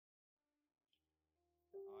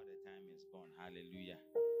gone. Hallelujah.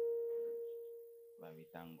 But we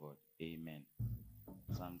thank God. Amen.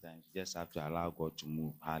 Sometimes you just have to allow God to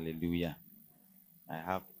move. Hallelujah. I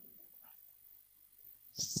have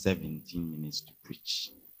 17 minutes to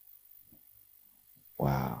preach.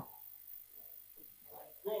 Wow.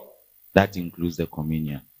 That includes the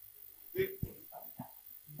communion.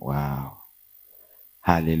 Wow.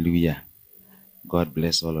 Hallelujah. God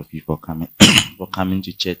bless all of you for coming for coming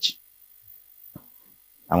to church.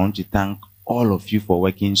 I want to thank all of you for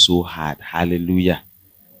working so hard. Hallelujah.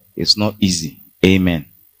 It's not easy. Amen.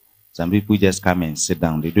 Some people just come and sit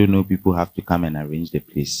down. They don't know people have to come and arrange the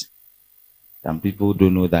place. Some people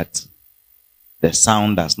don't know that the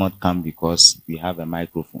sound does not come because we have a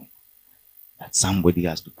microphone. That somebody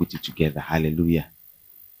has to put it together. Hallelujah.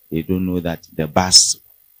 They don't know that the bus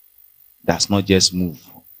does not just move.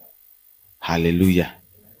 Hallelujah.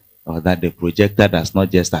 Or that the projector does not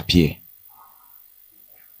just appear.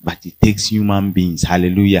 But it takes human beings.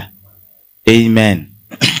 Hallelujah. Amen.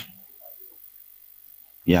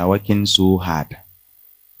 You are working so hard.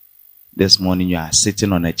 This morning you are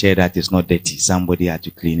sitting on a chair that is not dirty. Somebody had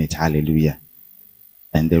to clean it. Hallelujah.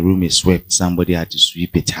 And the room is swept. Somebody had to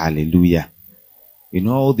sweep it. Hallelujah. You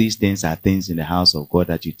know, all these things are things in the house of God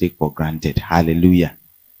that you take for granted. Hallelujah.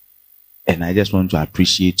 And I just want to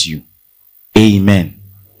appreciate you. Amen.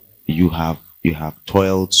 You have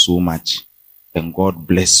toiled so much. And God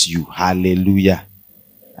bless you. Hallelujah.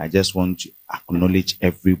 I just want to acknowledge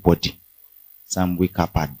everybody. Some wake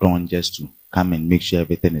up at dawn just to come and make sure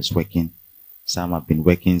everything is working. Some have been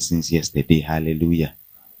working since yesterday. Hallelujah.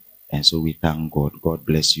 And so we thank God. God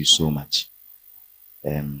bless you so much.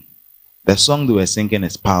 The song they were singing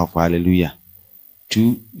is powerful. Hallelujah.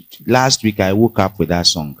 Last week I woke up with that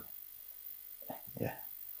song. Yeah.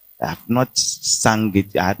 I have not sung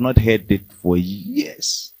it. I had not heard it for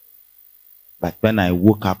years. But when I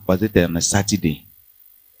woke up, was it on a Saturday?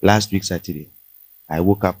 Last week Saturday. I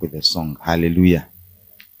woke up with a song. Hallelujah.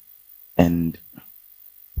 And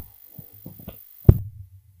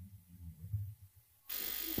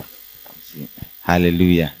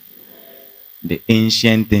hallelujah. The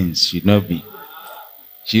ancient things should not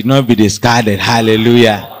be discarded.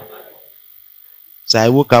 Hallelujah. So I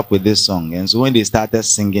woke up with this song. And so when they started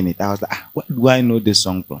singing it, I was like, where do I know this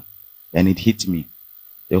song from? And it hit me.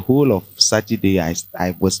 The whole of Saturday, I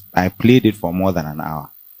played it for more than an hour.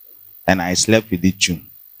 And I slept with it tune.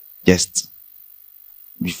 Just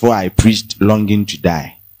before I preached Longing to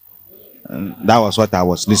Die. And that was what I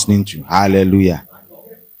was listening to. Hallelujah.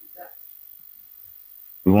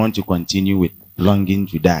 We want to continue with Longing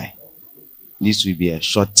to Die. This will be a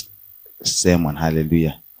short sermon.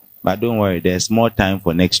 Hallelujah. But don't worry, there's more time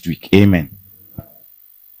for next week. Amen.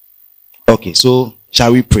 Okay, so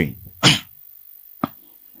shall we pray?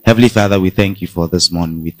 Heavenly Father, we thank you for this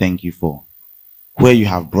morning. We thank you for where you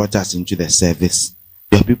have brought us into the service.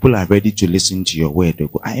 Your people are ready to listen to your word.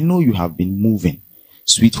 I know you have been moving.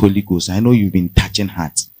 Sweet Holy Ghost, I know you've been touching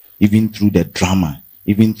hearts, even through the drama,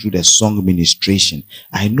 even through the song ministration.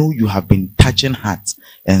 I know you have been touching hearts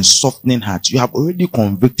and softening hearts. You have already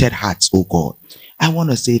convicted hearts, oh God. I want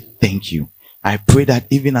to say thank you. I pray that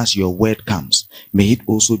even as your word comes, may it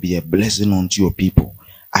also be a blessing unto your people.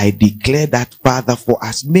 I declare that, Father, for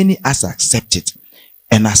as many as accept it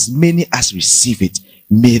and as many as receive it,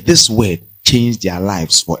 may this word change their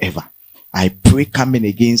lives forever. I pray, coming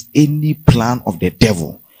against any plan of the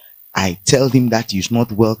devil. I tell him that he is not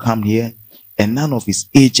welcome here and none of his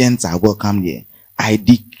agents are welcome here. I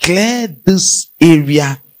declare this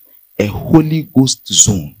area a Holy Ghost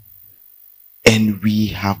zone. And we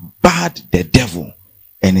have barred the devil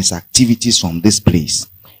and his activities from this place.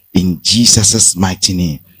 In Jesus' mighty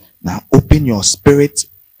name. Now open your spirit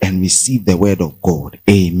and receive the word of God.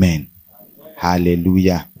 Amen.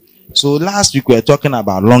 Hallelujah. So last week we were talking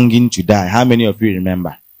about longing to die. How many of you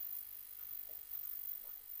remember?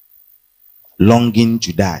 Longing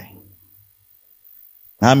to die.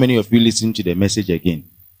 How many of you listened to the message again?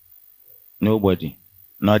 Nobody.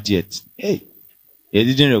 Not yet. Hey, you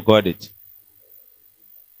didn't record it.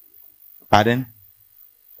 Pardon?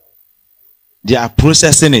 They are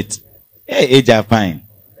processing it. Hey, they are fine.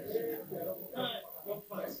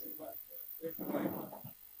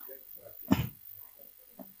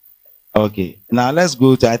 Okay, now let's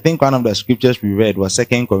go to, I think one of the scriptures we read was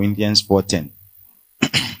 2 Corinthians 4:10.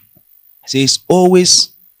 It says,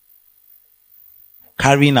 always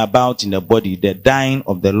carrying about in the body the dying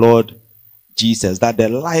of the Lord Jesus, that the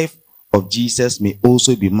life of Jesus may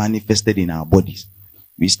also be manifested in our bodies.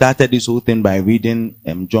 We started this whole thing by reading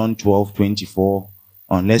John 12:24.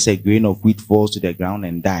 Unless a grain of wheat falls to the ground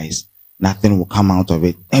and dies, nothing will come out of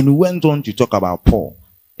it. And we went on to talk about Paul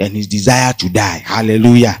and his desire to die.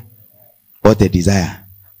 Hallelujah. What a desire.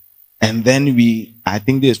 And then I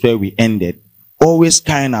think this is where we ended. Always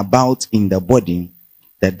carrying about in the body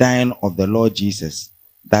the dying of the Lord Jesus,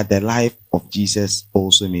 that the life of Jesus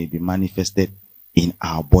also may be manifested in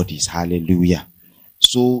our bodies. Hallelujah.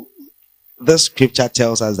 So the scripture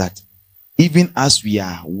tells us that even as we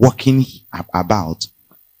are walking about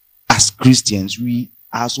as Christians, we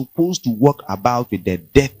are supposed to walk about with the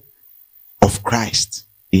death of Christ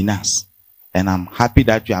in us. And I'm happy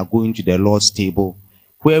that we are going to the Lord's table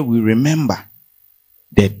where we remember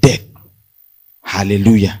the death,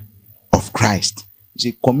 hallelujah, of Christ. You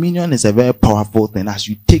see, communion is a very powerful thing. As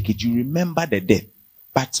you take it, you remember the death.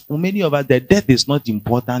 But for many of us, the death is not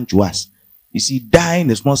important to us. You see, dying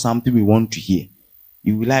is not something we want to hear.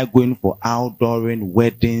 You will like going for outdooring,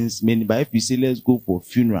 weddings, but if you say, let's go for a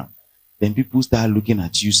funeral, then people start looking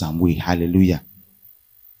at you some way. Hallelujah.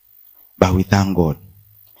 But we thank God.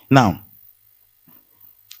 Now,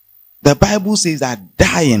 the Bible says that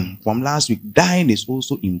dying, from last week, dying is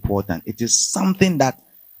also important. It is something that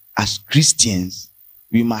as Christians,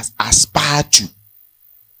 we must aspire to.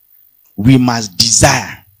 We must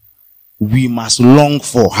desire. We must long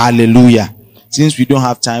for. Hallelujah. Since we don't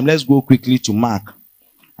have time, let's go quickly to Mark.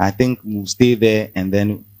 I think we'll stay there, and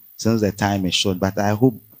then since the time is short, but I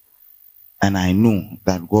hope and I know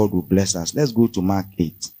that God will bless us. Let's go to Mark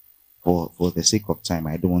 8 for the sake of time.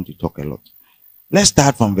 I don't want to talk a lot. Let's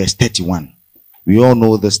start from verse 31. We all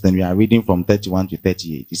know this, then we are reading from 31 to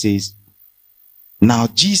 38. It says, now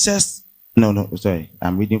Jesus,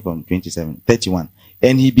 I'm reading from 31.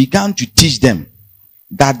 And he began to teach them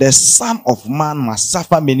that the Son of Man must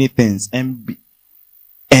suffer many things and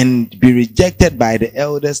be rejected by the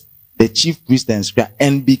elders, the chief priests and scribes,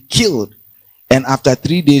 and be killed, and after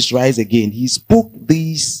 3 days rise again. He spoke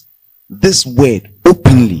this word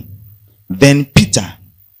openly. Then Peter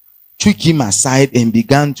took him aside and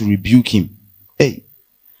began to rebuke him.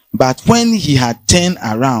 But when he had turned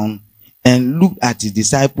around and looked at his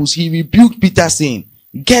disciples, he rebuked Peter, saying,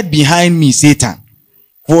 get behind me, Satan,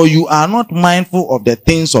 for you are not mindful of the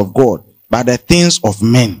things of God, but the things of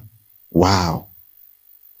men. Wow.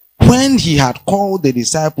 When he had called the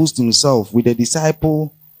disciples to himself with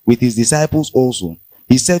his disciples also,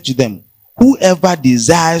 he said to them, whoever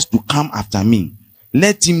desires to come after me,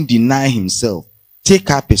 let him deny himself, take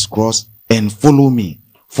up his cross, and follow me.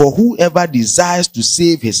 For whoever desires to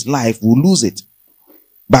save his life will lose it.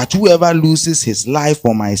 But whoever loses his life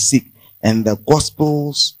for my sake and the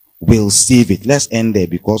gospel's will save it. Let's end there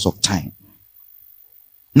because of time.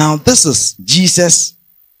 Now this is Jesus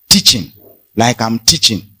teaching, like I'm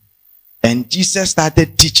teaching. And Jesus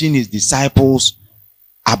started teaching his disciples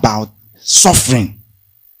about suffering,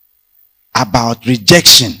 about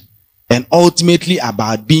rejection, and ultimately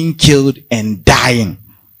about being killed and dying,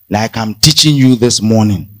 like I'm teaching you this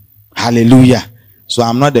morning. Hallelujah. So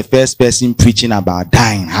I'm not the first person preaching about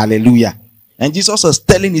dying. Hallelujah. And Jesus was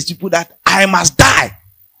telling his people that I must die.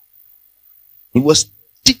 He was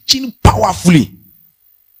teaching powerfully.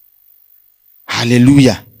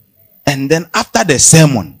 Hallelujah. And then after the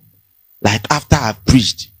sermon, like after I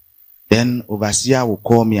preached, then overseer will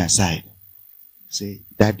call me aside. Say,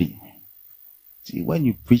 Daddy, see, when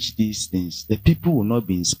you preach these things, the people will not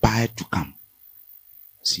be inspired to come.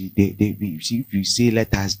 See, see, if you say,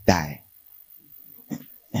 let us die.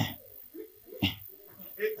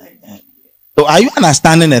 So are you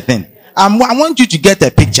understanding the thing? I want you to get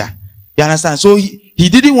a picture. You understand? So he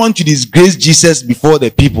didn't want to disgrace Jesus before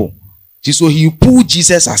the people. See, so he pulled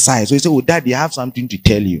Jesus aside. So he said, oh, Daddy, I have something to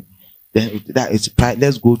tell you. Then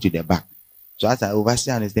let's go to the back. So as I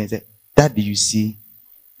oversee understand, he said, Daddy, you see,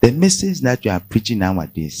 the message that you are preaching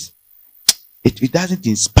nowadays, it doesn't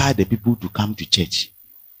inspire the people to come to church.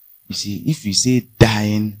 You see, if you say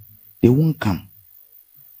dying, they won't come.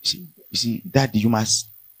 You see, Daddy, you must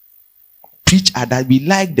preach that we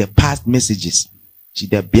like the past messages. See,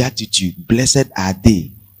 the beatitude, blessed are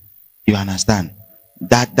they. You understand?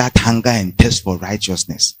 That hunger and thirst for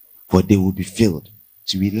righteousness, for they will be filled.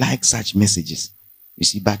 So we like such messages. You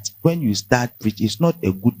see, but when you start preaching, it's not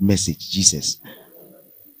a good message, Jesus.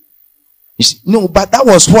 You see, no, but that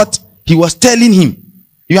was what he was telling him.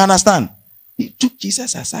 You understand? He took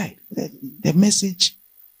Jesus aside. The message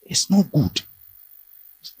is not good.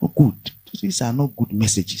 It's not good. These are not good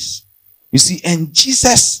messages. You see, and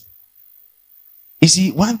Jesus, you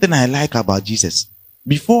see, one thing I like about Jesus,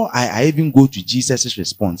 before I even go to Jesus'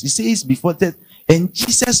 response, he says before that, and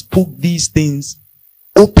Jesus spoke these things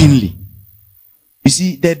openly. You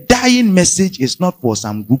see, the dying message is not for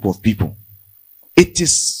some group of people. It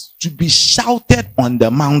is to be shouted on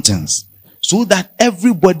the mountains so that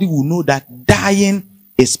everybody will know that dying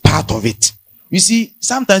is part of it. You see,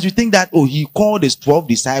 sometimes you think that, oh, he called his 12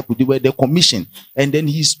 disciples, they were the commission, and then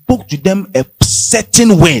he spoke to them a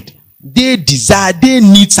certain word. They desire, they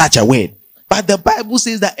need such a word. But the Bible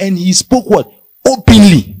says that, and he spoke what?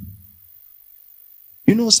 Openly.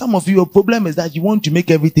 You know, some of your problem is that you want to make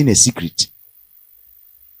everything a secret.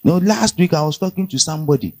 You know, last week I was talking to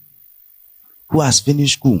somebody who has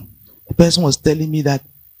finished school. The person was telling me that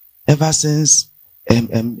ever since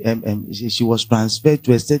she was transferred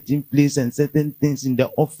to a certain place and certain things in the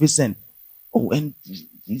office, and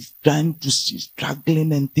she's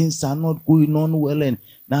struggling and things are not going on well, and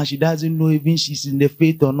now she doesn't know even she's in the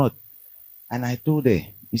faith or not. And I told her,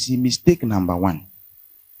 you see, mistake number one,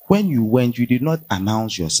 when you went, you did not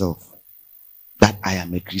announce yourself that I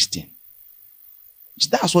am a Christian.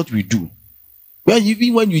 That's what we do. Well,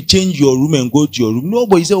 even when you change your room and go to your room,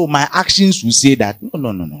 nobody say, oh, my actions will say that.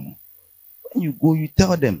 No. When you go, you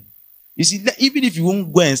tell them. You see, even if you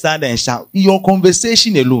won't go and stand and shout, your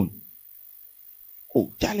conversation alone.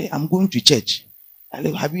 Oh, Charlie, I'm going to church.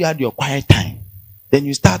 Charlie, have you had your quiet time? Then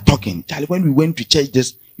you start talking. Charlie, when we went to church,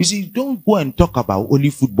 you see, don't go and talk about only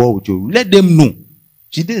football with you. Let them know.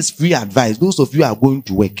 See, this is free advice. Those of you are going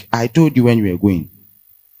to work. I told you when you were going.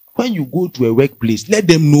 When you go to a workplace, let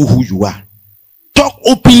them know who you are. Talk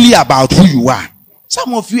openly about who you are.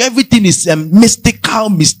 Some of you, everything is a mystical,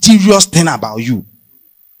 mysterious thing about you.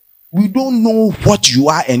 We don't know what you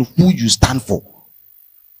are and who you stand for.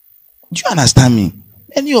 Do you understand me?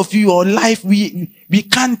 Many of you, your life, we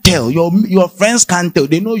can't tell. Your friends can't tell.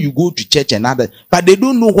 They know you go to church and other, but they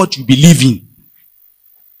don't know what you believe in.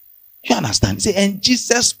 You understand? Say, and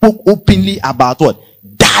Jesus spoke openly about what?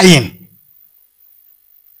 Dying.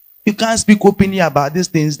 You can't speak openly about these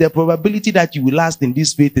things. The probability that you will last in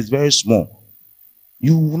this faith is very small.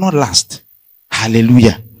 You will not last.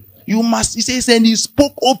 Hallelujah. You must, he says, and he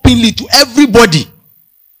spoke openly to everybody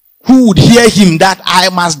who would hear him that I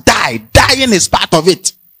must die. Dying is part of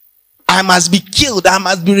it. I must be killed. I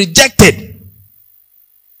must be rejected.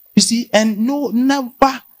 You see, and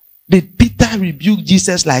never did Peter rebuke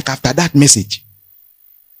Jesus like after that message.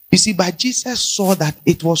 You see, but Jesus saw that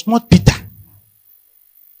it was not Peter.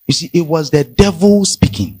 You see, it was the devil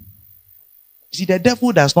speaking. You see, the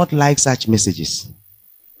devil does not like such messages.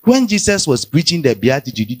 When Jesus was preaching the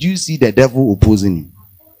Beatitude, did you see the devil opposing him?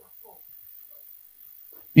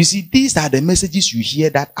 You see, these are the messages you hear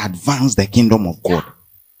that advance the kingdom of God.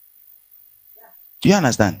 Do you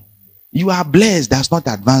understand? You are blessed does not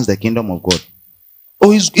advance the kingdom of God.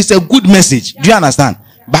 Oh, it's a good message. Do you understand?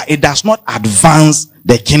 But it does not advance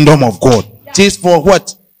the kingdom of God. It is for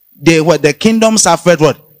what? The kingdom suffered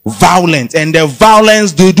what? Violence. And the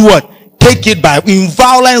violence, they do what? Take it by. In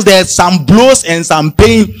violence, there's some blows and some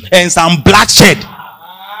pain and some bloodshed.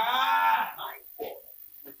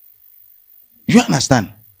 You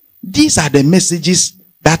understand? These are the messages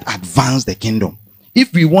that advance the kingdom.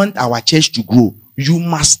 If we want our church to grow, you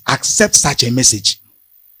must accept such a message.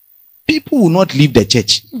 People will not leave the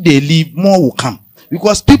church. If they leave, more will come.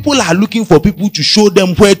 Because people are looking for people to show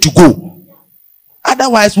them where to go.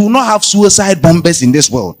 Otherwise, we will not have suicide bombers in this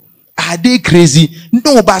world. Are they crazy?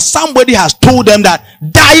 No, but somebody has told them that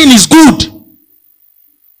dying is good.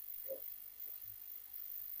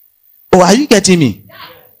 Oh, are you getting me?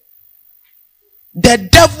 The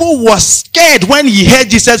devil was scared when he heard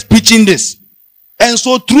Jesus preaching this. And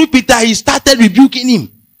so through Peter, he started rebuking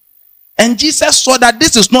him. And Jesus saw that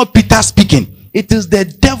this is not Peter speaking. It is the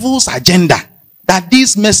devil's agenda that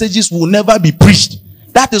these messages will never be preached.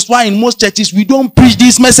 That is why in most churches, we don't preach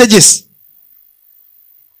these messages.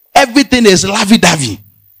 Everything is lovey-dovey.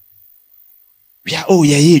 We are, oh,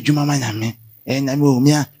 yeah,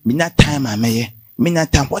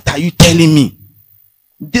 time. What are you telling me?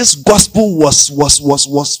 This gospel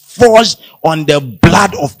was forged on the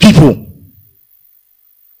blood of people.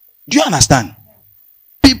 Do you understand?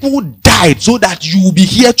 People died so that you will be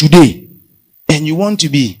here today. And you want to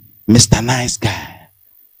be Mr. Nice Guy.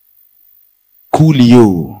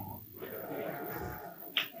 Coolio.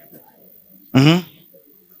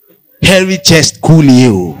 Hairy chest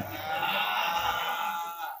Coolio.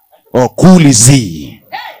 Or Coolizzy.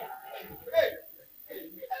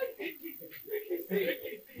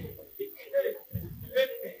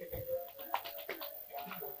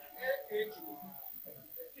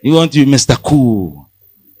 You want to be Mr. Cool.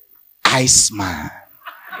 Iceman.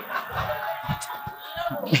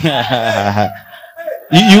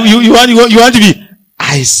 you want to be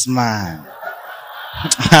Iceman.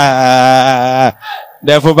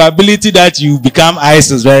 The probability that you become ice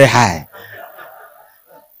is very high.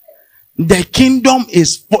 The kingdom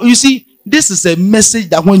is for, you see, this is a message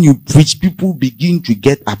that when you preach, people begin to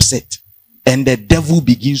get upset. And the devil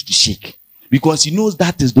begins to shake. Because he knows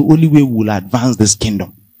that is the only way we will advance this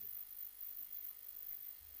kingdom.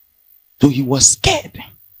 So he was scared.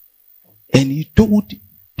 And he told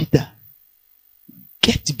Peter,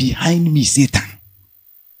 get behind me, Satan.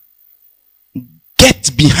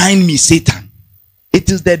 Get behind me, Satan. It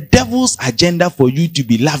is the devil's agenda for you to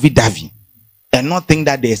be lovey-dovey and not think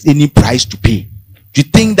that there's any price to pay. To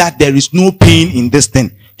think that there is no pain in this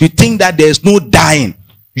thing. To think that there is no dying.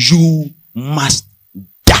 You must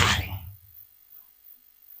die.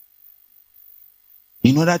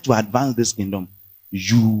 In order to advance this kingdom,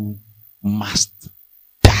 you must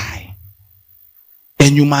die.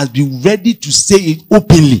 And you must be ready to say it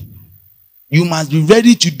openly. You must be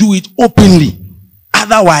ready to do it openly.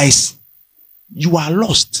 Otherwise, you are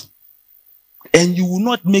lost. And you will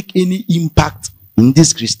not make any impact in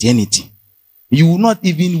this Christianity. You will not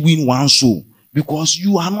even win one soul because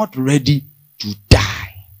you are not ready to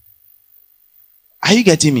die. Are you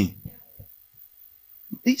getting me?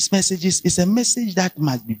 These messages is a message that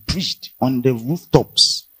must be preached on the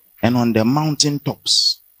rooftops and on the mountain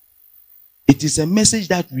tops. It is a message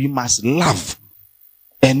that we must love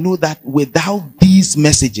and know that without these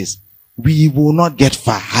messages, we will not get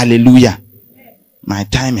far. Hallelujah. My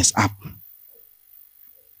time is up.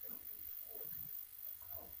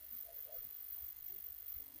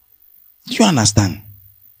 Do you understand?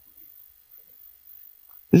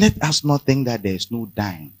 Let us not think that there is no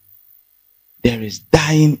dying. There is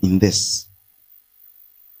dying in this.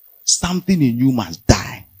 Something in you must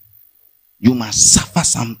die. You must suffer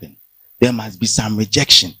something. There must be some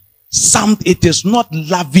rejection. It is not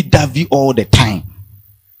lovey-dovey all the time.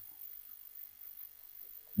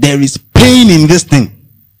 There is pain in this thing.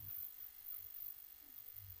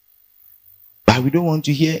 But we don't want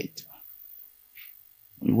to hear it.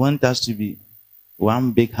 We want us to be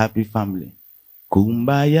one big happy family.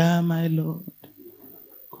 Kumbaya, my Lord.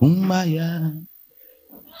 Kumbaya.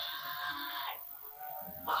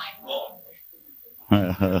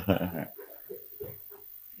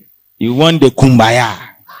 You want the kumbaya.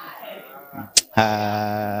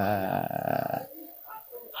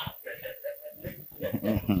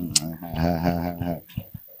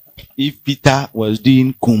 If Peter was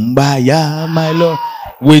doing kumbaya, my Lord,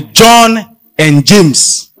 with John and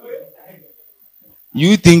James,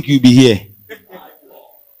 you think you'll be here?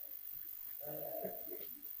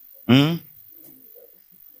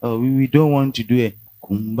 Oh, we don't want to do it.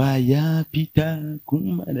 Kumbaya, Peter,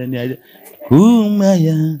 kumbaya,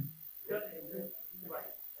 kumbaya.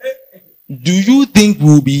 Do you think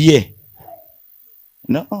we'll be here?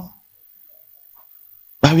 No.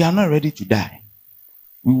 But we are not ready to die.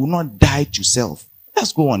 We will not die to self.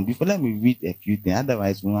 Let's go on. Let me read a few things.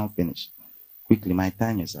 Otherwise, we won't finish. Quickly, my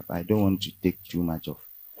time is up. I don't want to take too much of.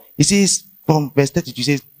 It says, from verse 32, it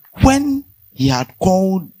says, when he had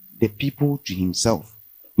called the people to himself,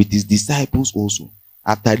 with his disciples also,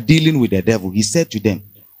 after dealing with the devil, he said to them,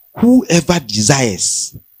 whoever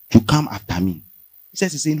desires to come after me. He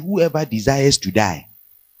says, he's saying, whoever desires to die.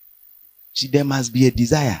 See, there must be a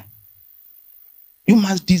desire. You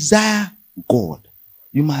must desire God.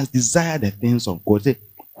 You must desire the things of God. Say,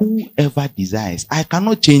 whoever desires. I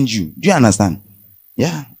cannot change you. Do you understand?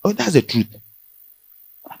 Yeah. Oh, that's the truth.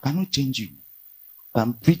 I cannot change you. I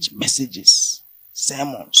can preach messages,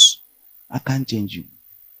 sermons. I can't change you. It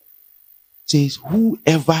says,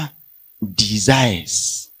 whoever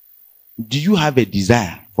desires. Do you have a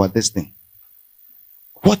desire for this thing?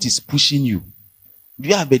 What is pushing you? Do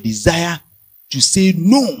you have a desire to say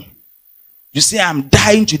no? You say, I'm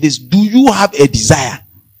dying to this. Do you have a desire?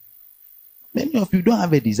 Many of you don't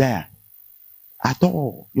have a desire at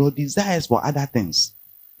all. Your desire is for other things.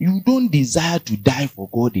 You don't desire to die for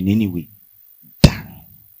God in any way. Die.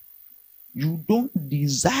 You don't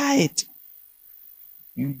desire it.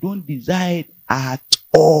 You don't desire it at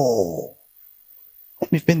all.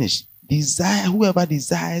 Let me finish. Desire, whoever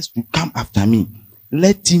desires to come after me,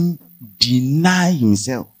 let him deny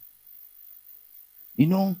himself. You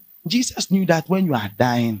know, Jesus knew that when you are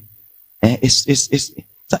dying, you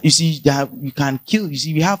see, you can kill. You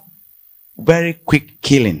see, we have very quick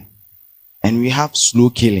killing and we have slow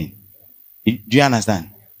killing. Do you understand?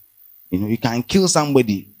 You know, you can kill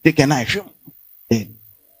somebody, take a knife, dead.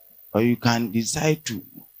 Or you can decide to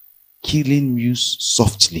kill him you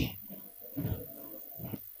softly.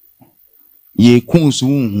 You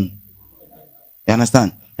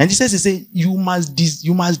understand? And Jesus is saying, you must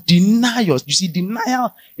deny yourself. You see,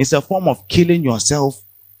 denial is a form of killing yourself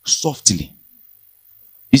softly.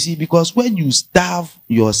 You see, because when you starve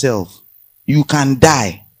yourself, you can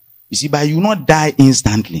die. You see, but you will not die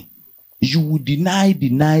instantly. You will deny,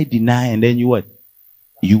 and then you what?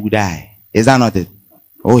 You will die. Is that not it?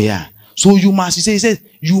 Oh yeah. So you must, he says,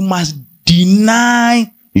 you must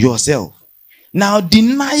deny yourself. Now,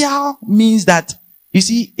 denial means that, you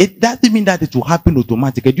see, it doesn't mean that it will happen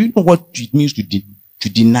automatically. Do you know what it means to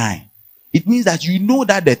deny? It means that you know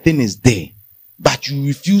that the thing is there, but you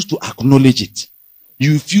refuse to acknowledge it.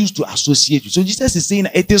 You refuse to associate it. So Jesus is saying,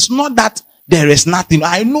 it is not that there is nothing.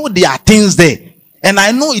 I know there are things there, and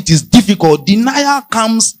I know it is difficult. Denial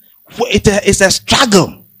comes, it's a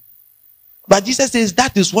struggle. But Jesus says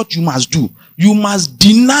that is what you must do. You must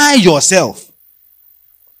deny yourself.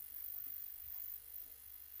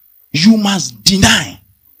 You must deny.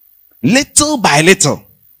 Little by little.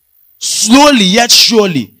 Slowly yet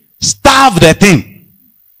surely. Starve the thing.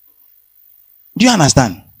 Do you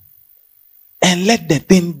understand? And let the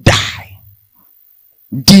thing die.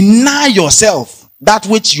 Deny yourself that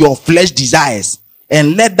which your flesh desires.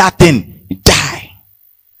 And let that thing die.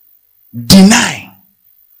 Deny.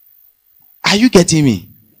 Are you getting me?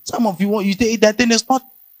 Some of you say that thing is not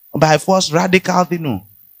by force radical thing. No.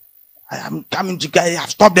 I'm coming to guys. I've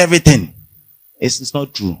stopped everything. It's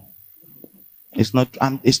not true. It's not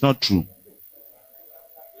true.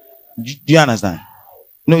 Do you understand?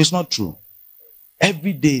 No, it's not true.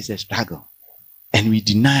 Every day is a struggle, and we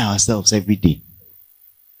deny ourselves every day.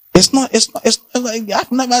 It's not like,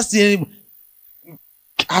 I've never seen,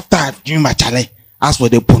 after I've given my challenge, as for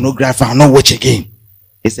the pornography, I'll not watch again.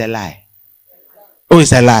 It's a lie. Oh,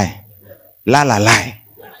 it's a lie. Lie.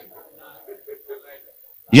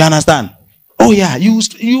 You understand? Oh yeah,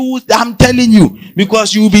 I'm telling you,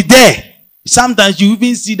 because you will be there. Sometimes you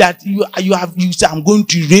even see that you say, I'm going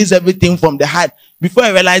to raise everything from the heart. Before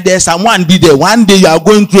you realize there's someone be there. One day you are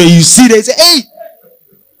going through it, you see they say, hey,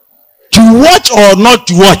 to watch or not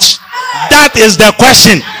to watch? That is the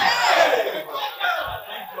question.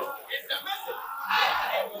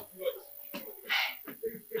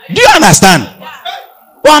 Do you understand?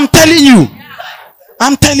 Oh, I'm telling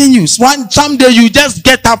you. Someday you just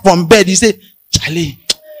get up from bed. You say, Charlie,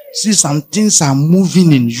 see, some things are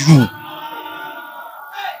moving in you.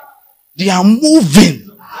 They are moving.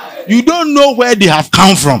 You don't know where they have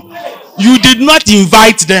come from. You did not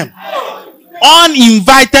invite them.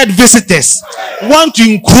 Uninvited visitors want to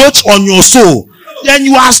encroach on your soul. Then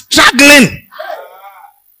you are struggling.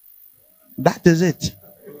 That is it.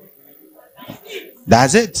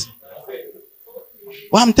 That's it.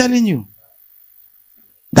 Well, I'm telling you.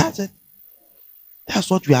 That's it. That's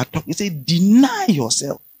what we are talking. He said, deny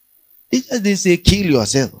yourself. He just didn't say kill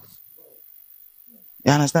yourself.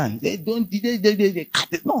 You understand? They cut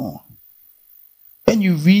it. No. When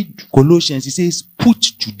you read Colossians, it says, put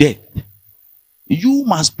to death. You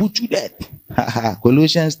must put to death.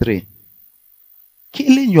 Colossians 3.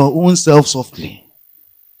 Killing your own self softly.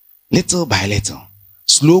 Little by little.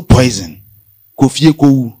 Slow poison.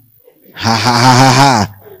 Kofiekou.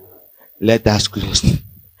 Let us close.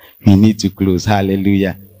 We need to close.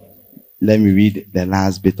 Hallelujah. Let me read the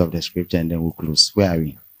last bit of the scripture and then we'll close. Where are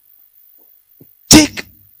we? Take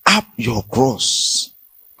up your cross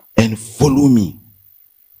and follow me.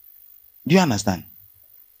 Do you understand?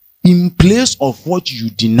 In place of what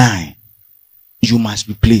you deny, you must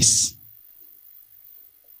replace.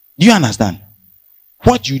 Do you understand?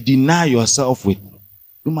 What you deny yourself with,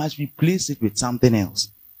 you must replace it with something else.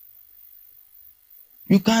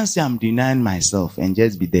 You can't say I'm denying myself and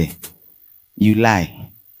just be there. You lie.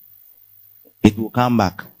 It will come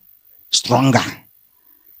back stronger.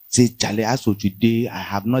 Say, Charlie, as for today, I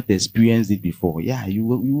have not experienced it before. Yeah, you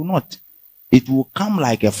will not. It will come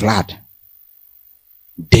like a flood.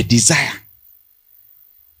 The desire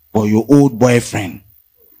for your old boyfriend.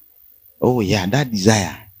 Oh yeah, that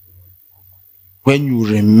desire. When you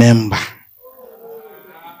remember.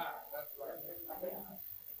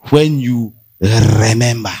 When you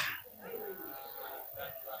remember.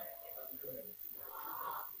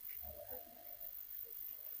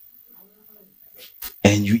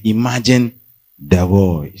 And you imagine the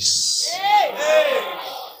voice.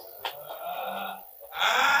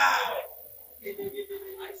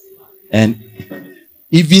 And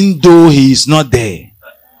even though he is not there,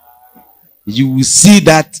 you will see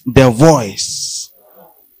that the voice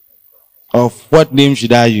of, what name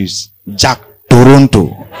should I use? Jack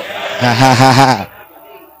Toronto.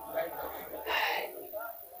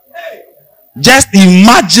 Just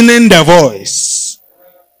imagining the voice.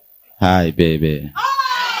 Hi, baby.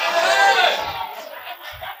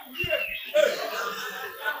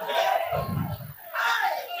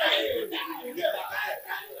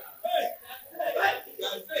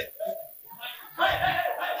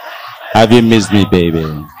 Have you missed me, baby?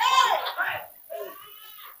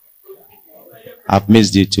 I've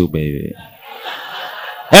missed you too, baby.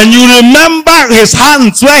 And you remember his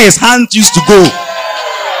hands, where his hands used to go.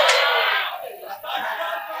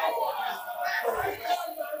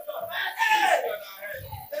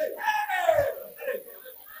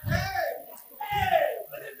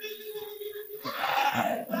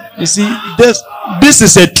 You see, this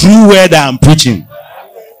is a true word I'm preaching.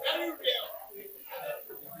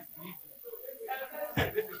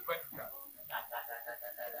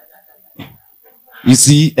 You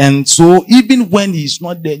see, and so even when he's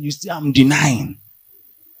not there, you see, I'm denying.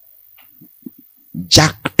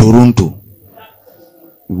 Jack Toronto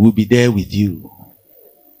will be there with you.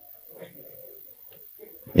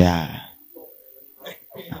 Yeah.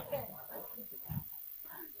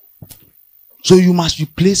 So you must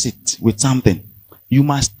replace it with something. You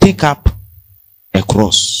must take up a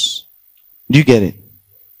cross. Do you get it?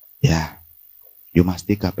 Yeah. You must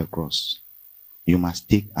take up a cross. You must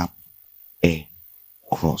take up a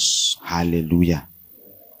cross. Hallelujah.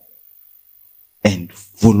 And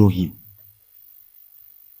follow him.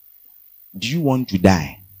 Do you want to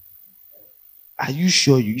die? Are you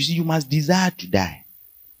sure? You see, you must desire to die.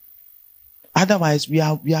 Otherwise, we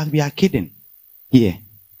are kidding here.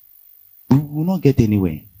 We will not get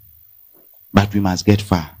anywhere. But we must get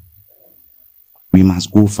far. We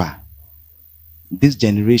must go far. This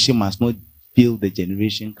generation must not feel the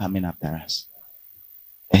generation coming after us.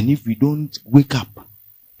 And if we don't wake up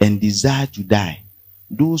and desire to die,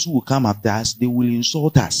 those who will come after us, they will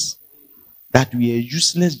insult us. That we are a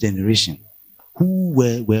useless generation who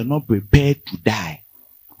were not prepared to die,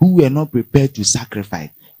 who were not prepared to sacrifice,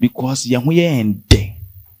 because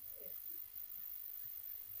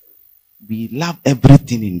we love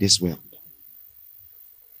everything in this world.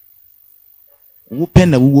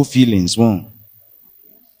 Open the feelings.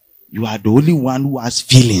 You are the only one who has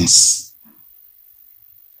feelings.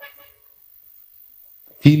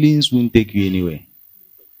 Feelings won't take you anywhere.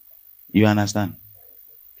 You understand?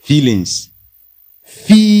 Feelings.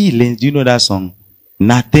 Feelings. Do you know that song?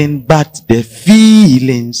 Nothing but the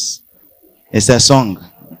feelings. It's a song.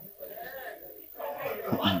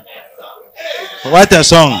 What a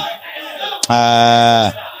song.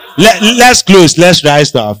 Let's close. Let's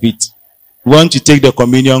rise to our feet. We want to take the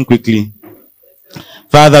communion quickly.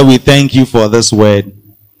 Father, we thank you for this word.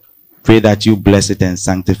 Pray that you bless it and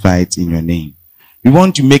sanctify it in your name. We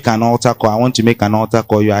want to make an altar call. I want to make an altar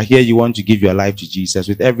call. You are here. You want to give your life to Jesus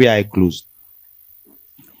with every eye closed.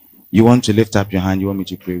 You want to lift up your hand. You want me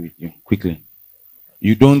to pray with you quickly.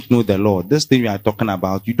 You don't know the Lord. This thing we are talking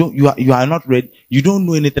about, you are not ready. You don't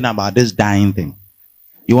know anything about this dying thing.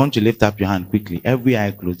 You want to lift up your hand quickly. Every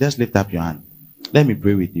eye closed. Just lift up your hand. Let me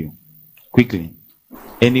pray with you quickly.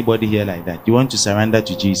 Anybody here like that? You want to surrender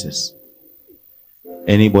to Jesus?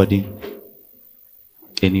 Anybody?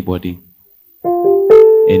 Anybody?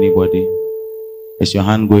 Anybody? Is your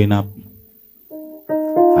hand going up?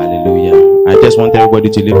 Hallelujah. I just want everybody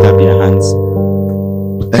to lift up their hands.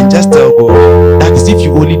 And just tell God, that is if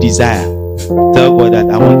you only desire. Tell God that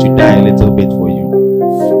I want to die a little bit for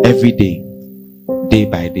you. Every day. Day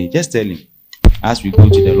by day. Just tell him as we go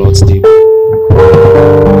to the Lord's table.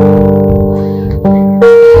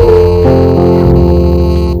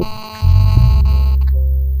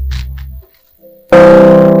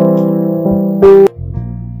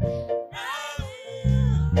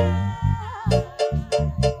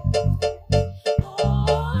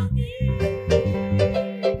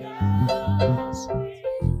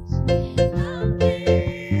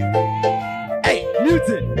 Hey,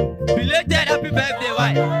 Newton, belated happy birthday,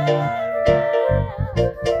 why?